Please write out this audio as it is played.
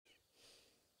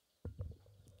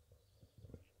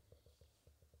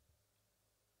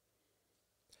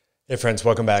Hey friends,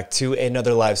 welcome back to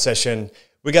another live session.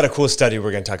 We got a cool study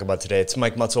we're going to talk about today. It's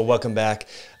Mike Mutzel. Welcome back.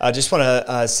 I just want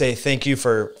to say thank you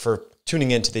for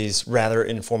tuning into these rather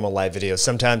informal live videos.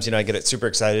 Sometimes, I get super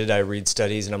excited. I read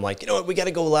studies and I'm like, you know what, we got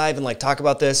to go live and talk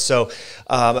about this. So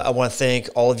I want to thank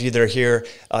all of you that are here.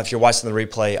 If you're watching the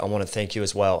replay, I want to thank you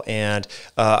as well. And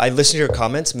I listened to your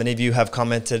comments. Many of you have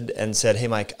commented and said, hey,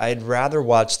 Mike, I'd rather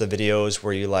watch the videos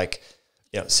where you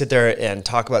sit there and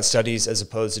talk about studies as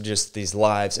opposed to just these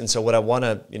lives. And so what I want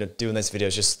to, do in this video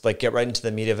is just get right into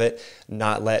the meat of it,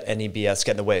 not let any BS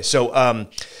get in the way. So,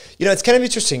 it's kind of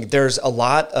interesting. There's a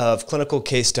lot of clinical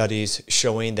case studies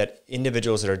showing that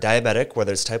individuals that are diabetic,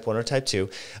 whether it's type 1 or type 2,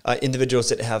 individuals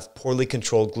that have poorly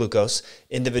controlled glucose,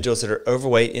 individuals that are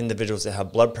overweight, individuals that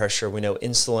have blood pressure. We know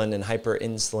insulin and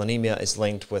hyperinsulinemia is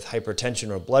linked with hypertension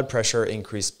or blood pressure,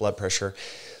 increased blood pressure.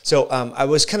 So I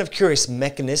was kind of curious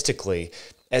mechanistically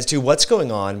as to what's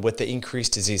going on with the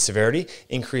increased disease severity,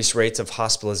 increased rates of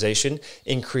hospitalization,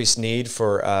 increased need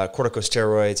for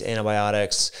corticosteroids,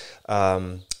 antibiotics,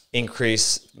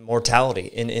 increased mortality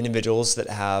in individuals that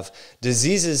have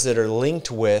diseases that are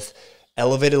linked with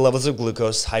elevated levels of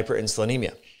glucose,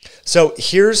 hyperinsulinemia. So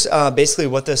here's basically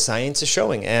what the science is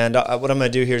showing. And what I'm going to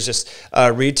do here is just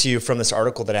read to you from this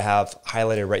article that I have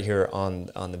highlighted right here on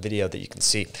the video that you can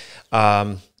see.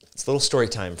 It's a little story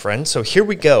time, friends. So here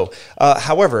we go.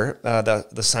 However,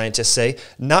 the scientists say,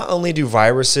 not only do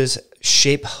viruses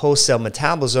shape host cell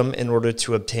metabolism in order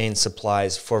to obtain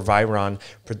supplies for viron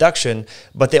production,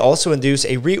 but they also induce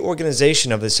a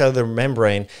reorganization of the cellular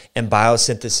membrane and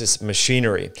biosynthesis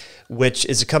machinery, which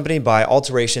is accompanied by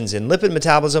alterations in lipid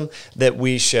metabolism that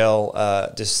we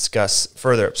shall discuss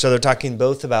further. So they're talking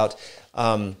both about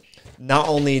not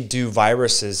only do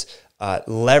viruses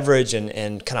leverage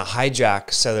and kind of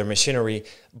hijack cellular machinery,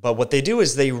 but what they do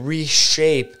is they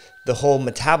reshape the whole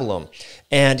metabolome.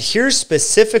 And here's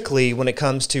specifically when it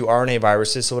comes to RNA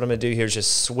viruses. So what I'm going to do here is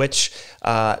just switch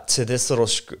to this little,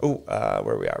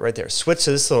 where we are, right there. Switch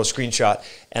to this little screenshot,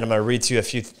 and I'm going to read to you a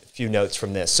few notes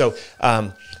from this. So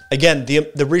again,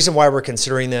 the reason why we're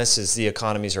considering this is the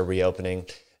economies are reopening.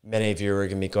 Many of you are going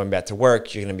to be going back to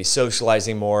work. You're going to be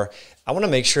socializing more. I want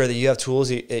to make sure that you have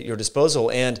tools at your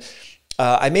disposal. And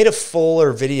I made a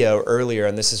fuller video earlier,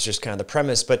 and this is just kind of the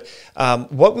premise, but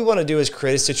what we want to do is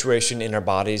create a situation in our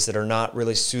bodies that are not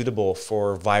really suitable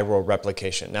for viral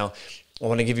replication. Now, I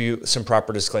want to give you some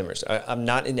proper disclaimers. I'm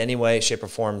not in any way, shape, or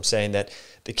form saying that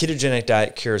the ketogenic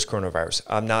diet cures coronavirus.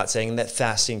 I'm not saying that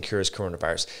fasting cures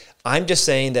coronavirus. I'm just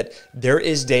saying that there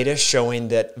is data showing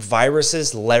that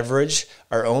viruses leverage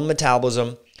our own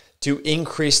metabolism to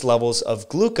increase levels of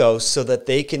glucose so that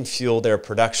they can fuel their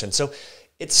production. So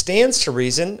it stands to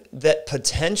reason that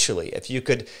potentially if you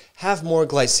could have more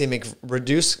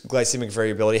reduce glycemic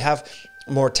variability, have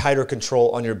more tighter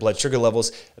control on your blood sugar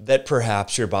levels, that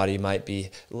perhaps your body might be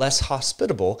less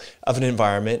hospitable of an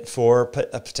environment for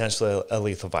potentially a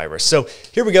lethal virus. So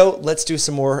here we go. Let's do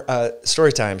some more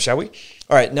story time, shall we?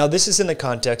 All right, now this is in the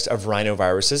context of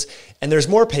rhinoviruses, and there's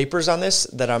more papers on this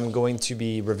that I'm going to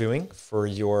be reviewing for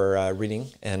your reading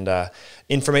and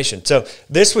information. So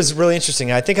this was really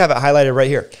interesting. I think I have it highlighted right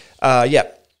here.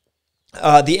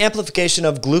 The amplification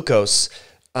of glucose,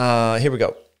 here we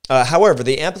go. However,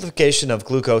 the amplification of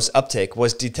glucose uptake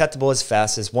was detectable as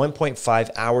fast as 1.5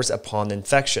 hours upon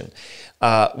infection,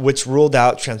 which ruled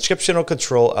out transcriptional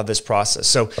control of this process.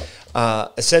 So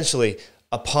essentially,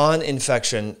 upon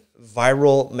infection,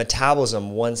 viral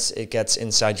metabolism, once it gets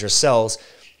inside your cells,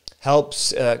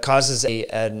 causes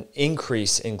an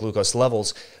increase in glucose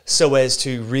levels so as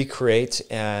to recreate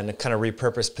and kind of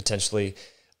repurpose potentially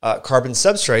carbon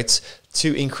substrates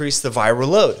to increase the viral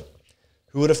load.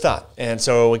 Who would have thought? And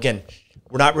so again,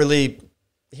 we're not really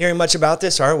hearing much about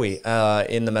this, are we?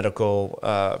 In the medical,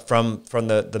 from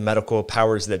the medical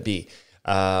powers that be.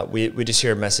 We just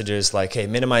hear messages like, hey,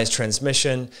 minimize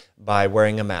transmission by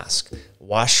wearing a mask,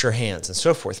 wash your hands, and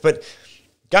so forth. But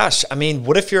gosh, I mean,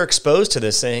 what if you're exposed to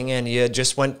this thing and you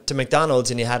just went to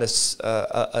McDonald's and you had a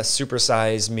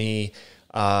supersize me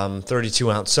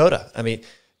 32-ounce soda? I mean,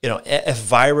 if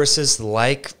viruses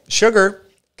like sugar,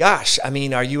 gosh, I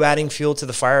mean, are you adding fuel to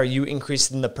the fire? Are you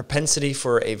increasing the propensity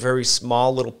for a very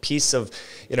small little piece of,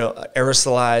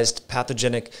 aerosolized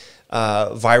pathogenic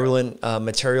virulent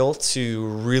material to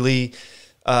really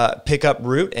pick up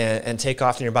root and take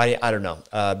off in your body? I don't know.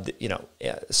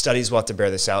 Studies will have to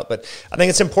bear this out. But I think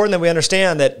it's important that we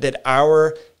understand that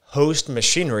our host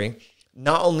machinery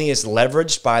not only is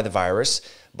leveraged by the virus,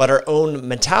 but our own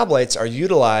metabolites are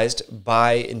utilized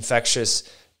by infectious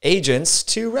agents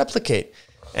to replicate.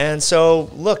 And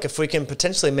so, look, if we can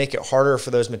potentially make it harder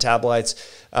for those metabolites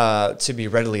to be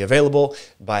readily available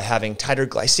by having tighter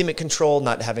glycemic control,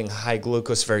 not having high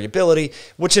glucose variability,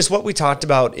 which is what we talked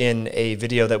about in a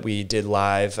video that we did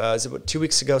live, is it 2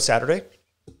 weeks ago, Saturday?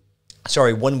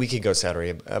 Sorry, 1 week ago,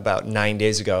 Saturday, about 9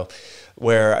 days ago,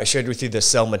 where I shared with you the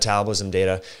cell metabolism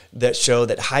data that show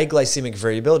that high glycemic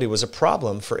variability was a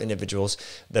problem for individuals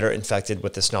that are infected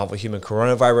with this novel human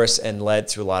coronavirus and led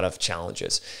to a lot of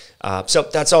challenges. So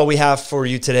that's all we have for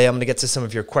you today. I'm going to get to some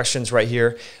of your questions right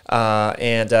here,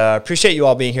 and appreciate you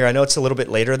all being here. I know it's a little bit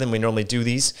later than we normally do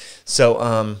these,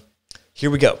 so here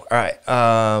we go. All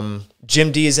right.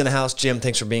 Jim D is in the house. Jim,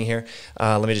 thanks for being here.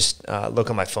 Let me just look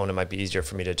on my phone. It might be easier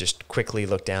for me to just quickly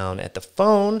look down at the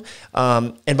phone.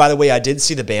 And by the way, I did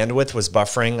see the bandwidth was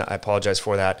buffering. I apologize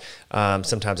for that.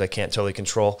 Sometimes I can't totally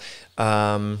control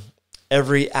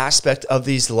every aspect of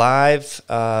these live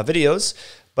videos.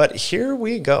 But here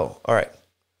we go. All right.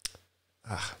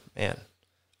 Ah, man.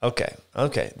 Okay.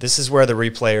 This is where the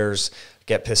replayers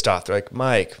get pissed off. They're like,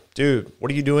 Mike, dude,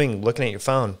 what are you doing looking at your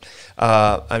phone?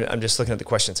 I'm just looking at the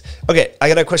questions. Okay, I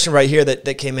got a question right here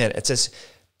that came in. It says,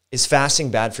 is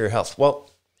fasting bad for your health? Well,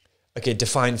 okay,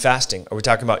 define fasting. Are we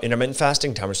talking about intermittent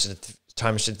fasting, time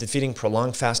restricted feeding,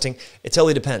 prolonged fasting? It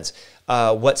totally depends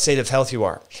what state of health you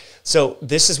are. So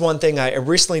this is one thing. I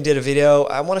recently did a video,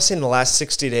 I want to say in the last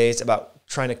 60 days, about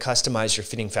trying to customize your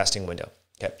feeding fasting window.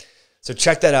 Okay. So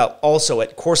check that out. Also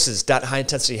at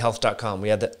courses.highintensityhealth.com, we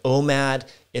have the OMAD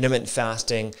intermittent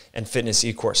fasting and fitness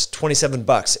e-course,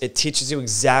 $27. It teaches you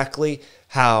exactly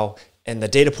how and the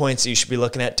data points that you should be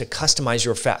looking at to customize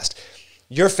your fast.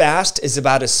 Your fast is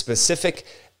about as specific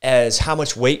as how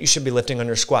much weight you should be lifting on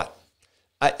your squat.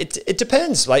 It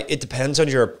depends. Like it depends on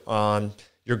your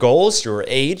goals, your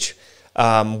age.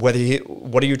 What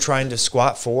are you trying to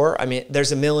squat for? I mean,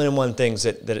 there's a million and one things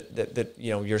that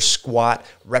you know your squat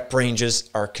rep ranges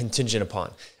are contingent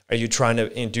upon. Are you trying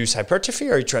to induce hypertrophy,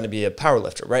 or are you trying to be a power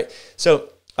lifter, right? So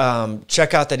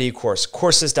check out that e-course,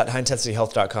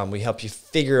 courses.highintensityhealth.com. We help you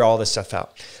figure all this stuff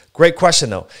out. Great question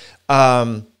though.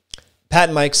 Pat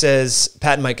and Mike says,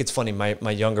 Pat and Mike, it's funny,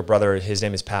 my younger brother, his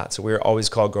name is Pat, so we were always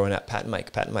called growing up Pat and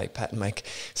Mike, Pat and Mike, Pat and Mike.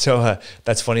 So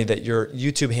that's funny that your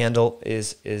YouTube handle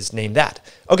is named that.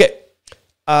 Okay,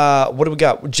 what do we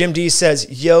got? Jim D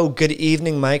says, yo, good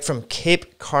evening, Mike, from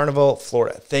Cape Carnival,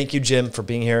 Florida. Thank you, Jim, for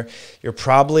being here. You're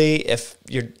probably,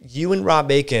 you and Rob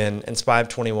Bacon and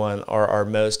Spive21 are our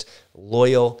most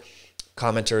loyal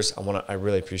commenters. I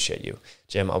really appreciate you,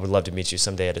 Jim. I would love to meet you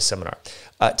someday at a seminar.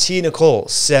 T. Nicole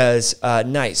says,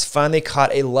 nice, finally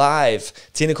caught a live.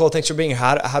 T. Nicole, thanks for being here.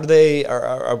 How do they,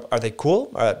 are they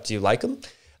cool? Do you like them?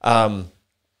 I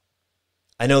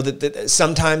know that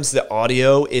sometimes the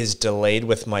audio is delayed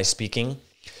with my speaking,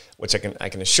 which I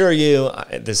can assure you,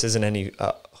 this isn't any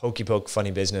hokey poke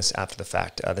funny business after the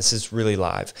fact. This is really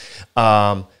live.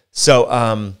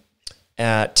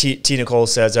 T. Nicole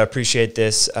says, I appreciate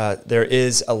this. There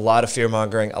is a lot of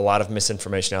fear-mongering, a lot of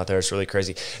misinformation out there. It's really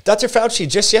crazy. Dr. Fauci,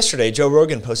 just yesterday, Joe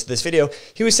Rogan posted this video.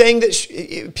 He was saying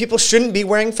that people shouldn't be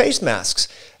wearing face masks.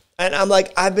 And I'm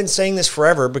like, I've been saying this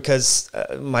forever because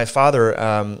my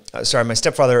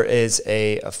stepfather is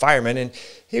a fireman. And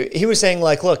he was saying,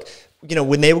 like, look, you know,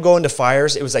 when they would go into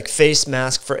fires, it was like face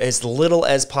mask for as little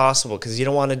as possible because you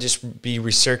don't want to just be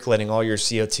recirculating all your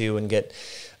CO2 and get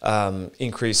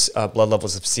increase blood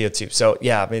levels of CO2. So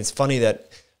yeah, I mean, it's funny that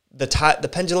the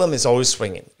pendulum is always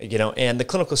swinging, you know, and the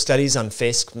clinical studies on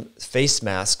face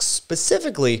masks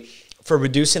specifically for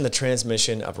reducing the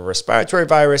transmission of a respiratory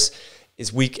virus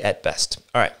is weak at best.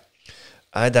 All right,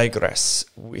 I digress.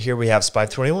 Here we have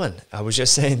Spive21. I was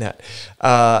just saying that.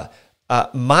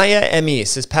 Maya M.E.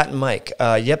 says, Pat and Mike,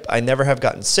 yep, I never have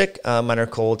gotten sick, minor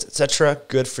colds, etc.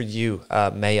 Good for you,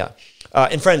 Maya.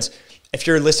 And friends, if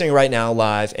you're listening right now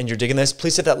live and you're digging this,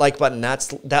 please hit that like button.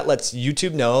 That lets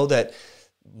YouTube know that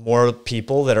more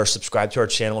people that are subscribed to our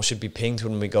channel should be pinged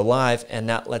when we go live, and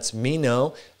that lets me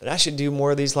know that I should do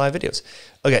more of these live videos.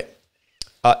 Okay.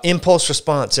 Impulse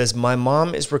Response says, my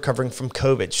mom is recovering from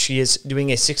COVID. She is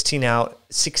doing a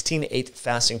 16-8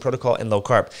 fasting protocol and low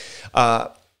carb.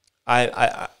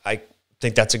 I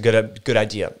think that's a good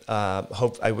idea.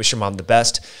 I wish your mom the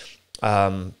best.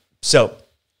 I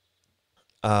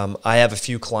have a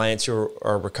few clients who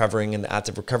are recovering in the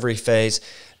active recovery phase,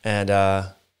 and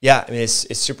yeah, I mean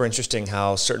it's super interesting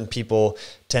how certain people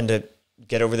tend to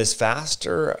get over this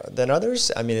faster than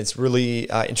others. I mean, it's really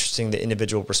interesting, the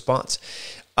individual response.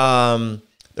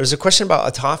 There's a question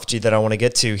about autophagy that I want to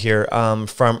get to here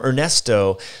from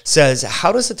Ernesto. Says,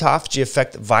 how does autophagy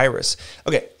affect the virus?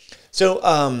 Okay, so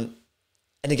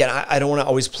and again, I don't want to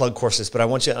always plug courses, but I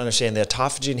want you to understand the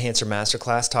Autophagy Enhancer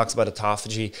Masterclass talks about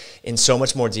autophagy in so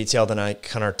much more detail than I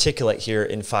can articulate here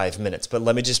in 5 minutes. But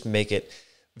let me just make it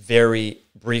very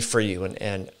brief for you.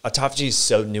 And autophagy is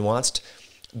so nuanced.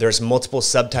 There's multiple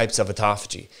subtypes of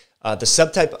autophagy. The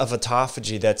subtype of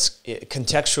autophagy that's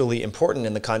contextually important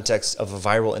in the context of a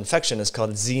viral infection is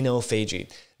called xenophagy.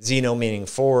 Xeno meaning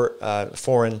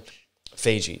foreign,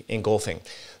 phagy, engulfing.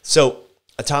 So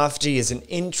autophagy is an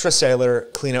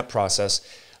intracellular cleanup process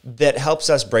that helps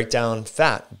us break down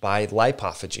fat by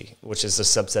lipophagy, which is a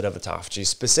subset of autophagy,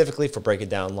 specifically for breaking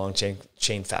down long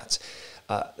chain fats.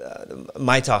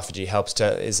 Mitophagy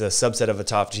is a subset of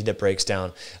autophagy that breaks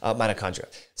down mitochondria.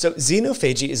 So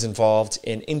xenophagy is involved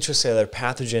in intracellular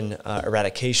pathogen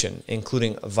eradication,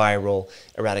 including viral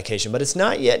eradication. But it's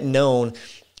not yet known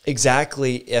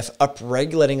exactly if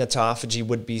upregulating autophagy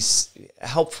would be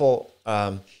helpful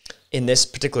in this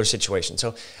particular situation.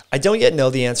 So I don't yet know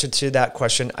the answer to that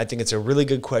question. I think it's a really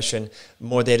good question.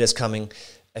 More data is coming.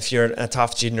 If you're an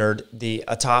autophagy nerd, the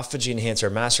Autophagy Enhancer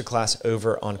Masterclass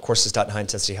over on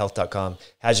courses.highintensityhealth.com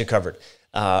has you covered.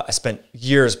 I spent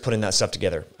years putting that stuff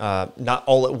together, not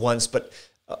all at once, but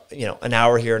an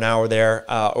hour here, an hour there,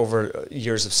 over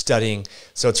years of studying.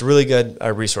 So it's a really good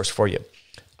resource for you.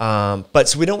 But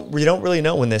so we don't really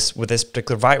know with this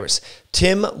particular virus.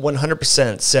 Tim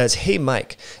 100% says, "Hey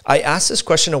Mike, I asked this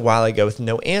question a while ago with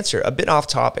no answer. A bit off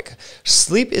topic.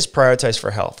 Sleep is prioritized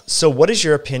for health. So what is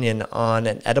your opinion on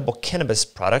an edible cannabis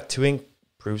product to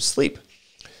improve sleep?"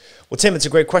 Well, Tim, it's a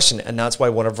great question, and that's why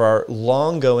one of our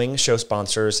long-going show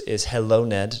sponsors is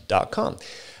HelloNed.com,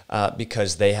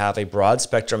 because they have a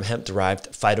broad-spectrum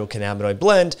hemp-derived phytocannabinoid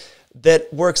blend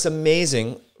that works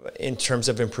amazing in terms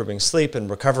of improving sleep and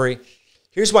recovery.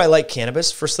 Here's why I like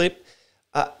cannabis for sleep.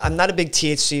 I'm not a big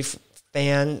THC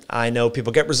fan. I know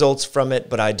people get results from it,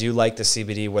 but I do like the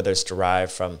CBD, whether it's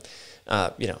derived from,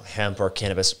 hemp or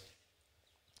cannabis.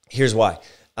 Here's why.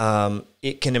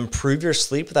 It can improve your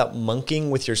sleep without monkeying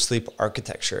with your sleep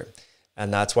architecture.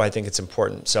 And that's why I think it's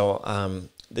important. So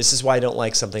this is why I don't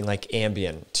like something like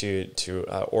Ambien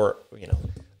or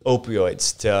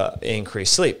opioids to increase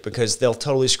sleep, because they'll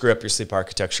totally screw up your sleep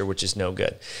architecture, which is no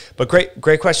good. But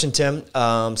great question, Tim.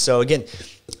 So again,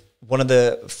 one of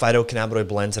the phytocannabinoid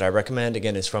blends that I recommend,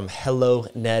 again, is from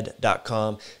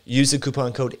HelloNed.com. Use the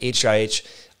coupon code HIH.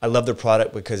 I love their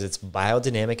product because it's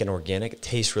biodynamic and organic. It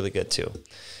tastes really good too.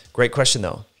 Great question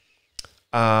though.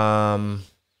 All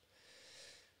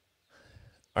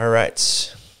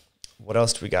right. What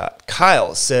else do we got?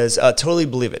 Kyle says, totally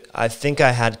believe it. I think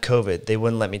I had COVID. They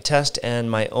wouldn't let me test, and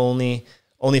my only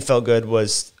felt good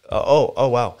was, oh,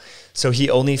 wow. So he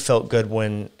only felt good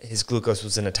when his glucose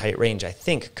was in a tight range, I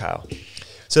think, Kyle.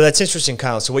 So that's interesting,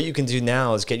 Kyle. So what you can do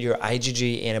now is get your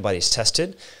IgG antibodies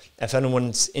tested. If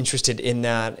anyone's interested in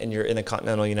that and you're in the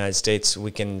continental United States, we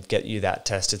can get you that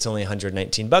test. It's only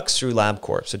 $119 through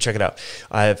LabCorp, so check it out.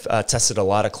 I've tested a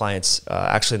lot of clients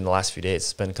actually in the last few days.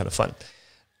 It's been kind of fun.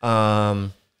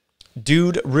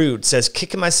 Dude Rude says,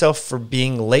 kicking myself for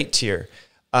being late here.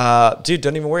 Dude,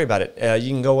 don't even worry about it. You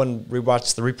can go and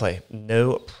rewatch the replay.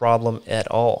 No problem at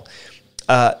all.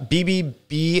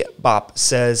 BBB Bop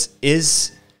says,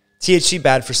 is THC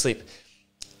bad for sleep?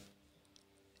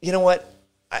 You know what?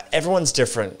 Everyone's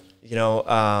different.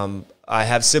 I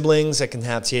have siblings that can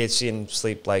have THC and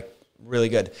sleep like really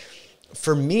good.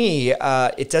 For me,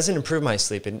 it doesn't improve my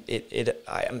sleep, and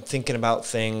I'm thinking about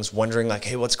things, wondering like,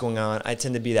 hey, what's going on? I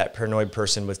tend to be that paranoid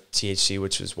person with THC,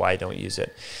 which is why I don't use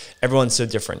it. Everyone's so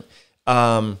different.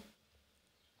 So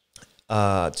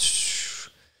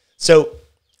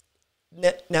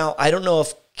now I don't know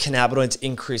if cannabinoids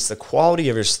increase the quality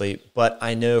of your sleep, but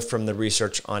I know from the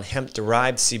research on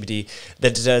hemp-derived CBD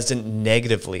that it doesn't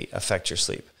negatively affect your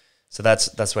sleep. So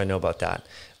that's what I know about that.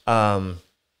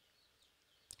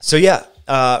 So yeah,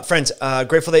 friends,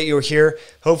 grateful that you were here.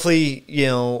 Hopefully,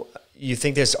 you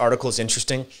think this article is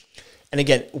interesting. And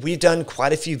again, we've done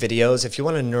quite a few videos. If you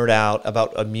want to nerd out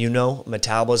about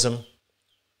immunometabolism,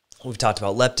 we've talked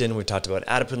about leptin, we've talked about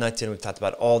adiponectin, we've talked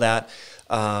about all that.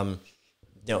 I'm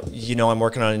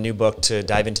working on a new book to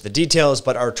dive into the details,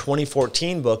 but our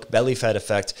 2014 book, Belly Fat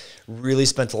Effect, really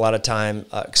spent a lot of time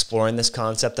exploring this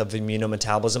concept of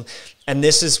immunometabolism. And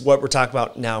this is what we're talking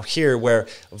about now here, where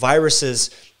viruses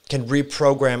can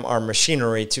reprogram our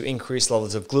machinery to increase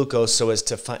levels of glucose so as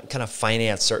to kind of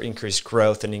finance or increase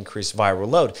growth and increase viral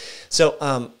load. So,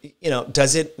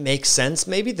 does it make sense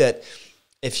maybe that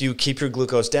if you keep your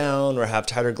glucose down or have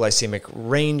tighter glycemic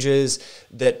ranges,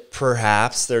 that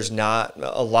perhaps there's not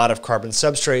a lot of carbon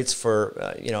substrates for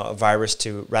a virus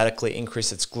to radically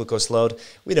increase its glucose load.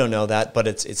 We don't know that, but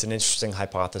it's an interesting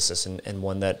hypothesis and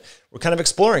one that we're kind of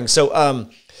exploring. So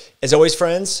as always,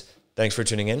 friends, thanks for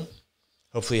tuning in.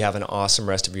 Hopefully you have an awesome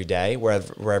rest of your day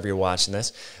wherever you're watching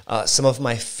this. Some of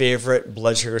my favorite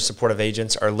blood sugar supportive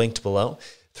agents are linked below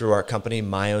through our company,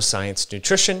 Myoscience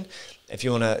Nutrition. If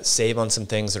you want to save on some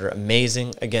things that are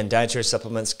amazing, again, dietary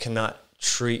supplements cannot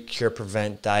treat, cure,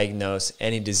 prevent, diagnose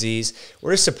any disease.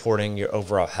 We're just supporting your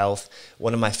overall health.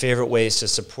 One of my favorite ways to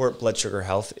support blood sugar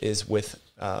health is with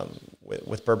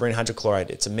berberine hydrochloride.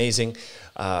 It's amazing,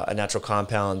 a natural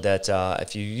compound that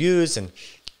if you use and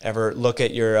ever look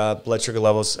at your blood sugar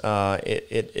levels,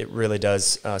 it really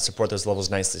does support those levels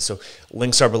nicely. So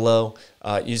links are below.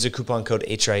 Use the coupon code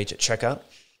HIH at checkout.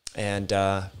 And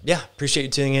yeah, appreciate you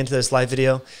tuning into this live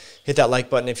video. Hit that like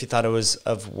button if you thought it was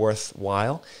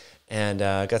worthwhile. And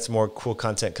got some more cool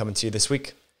content coming to you this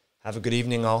week. Have a good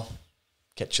evening, all.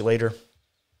 Catch you later.